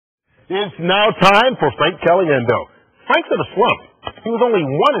It's now time for Frank Caliendo. Frank's in a slump. He was only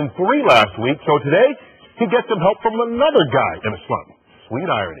 1 and 3 last week, so today he gets some help from another guy in a slump. Sweet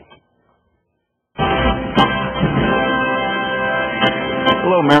irony.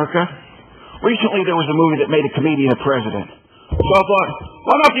 Hello, America. Recently there was a movie that made a comedian a president. So I thought,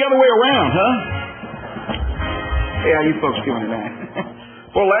 why not the other way around, huh? Hey, how you folks doing tonight?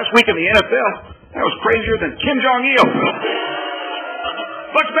 Well, last week in the NFL, that was crazier than Kim Jong-il.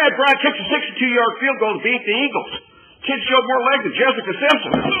 Bucks Bad Brian kicks a 62-yard field goal to beat the Eagles. Kids showed more legs than Jessica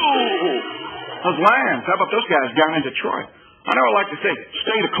Simpson. Ooh, those Lions, how about those guys down in Detroit? I know I like to say,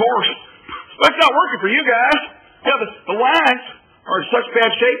 stay the course. But it's not working for you guys. Yeah, the Lions are in such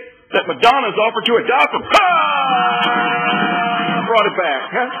bad shape that Madonna's offered to adopt them. Brought it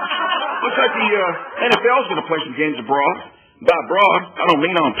back, huh? Looks like the NFL's going to play some games abroad. By abroad, I don't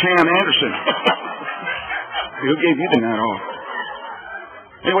mean on Pam Anderson. Who gave you the night off?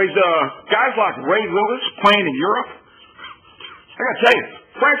 Anyways, guys like Ray Lewis playing in Europe. I gotta tell you,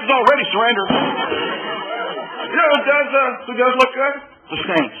 France has already surrendered. You know who does look good? The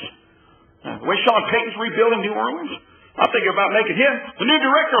Saints. The way Sean Payton's rebuilding New Orleans, I'm thinking about making him the new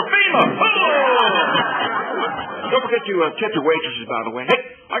director of FEMA. Oh! Don't forget to tip your waitresses, by the way.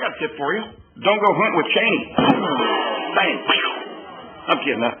 Hey, I got a tip for you. Don't go hunting with Cheney. Bang. I'm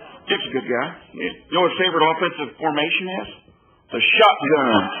kidding. Tip's a good guy. You know what his favorite offensive formation is? The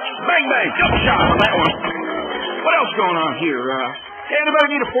shotgun. Bang, bang. Jump shot on that one. What else going on here? Hey, anybody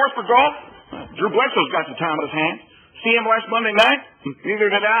need a fourth for golf? Drew Bledsoe's got some time on his hands. See him last Monday night?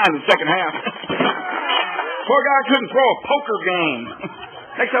 Neither did I in the second half. Poor guy couldn't throw a poker game.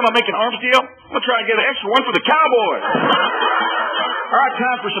 Next time I make an arms deal, I'm going to try and get an extra one for the Cowboys. All right,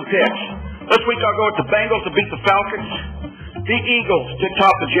 time for some picks. This week I'll go with the Bengals to beat the Falcons. The Eagles to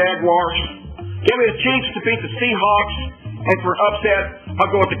top the Jaguars. Give me the Chiefs to beat the Seahawks. And for upset, I'll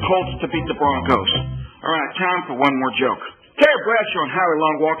go with the Colts to beat the Broncos. All right, time for one more joke. Terry Bradshaw and Howie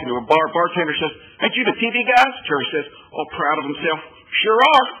Long walk into a bar. Bartender says, "Ain't you the TV guys?" Terry says, all proud of himself, "Sure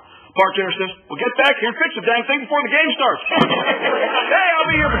are." Bartender says, "Well, get back here and fix the dang thing before the game starts." Hey, I'll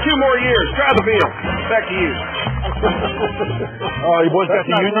be here for 2 more years. Try the deal. Back to you. Oh, you boys got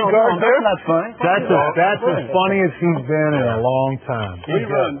the union card there? That's not funny. That's as funny as he's been in a long time.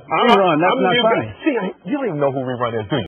 Rerun. Rerun. That's not funny. See, you don't even know who Rerun is, do you?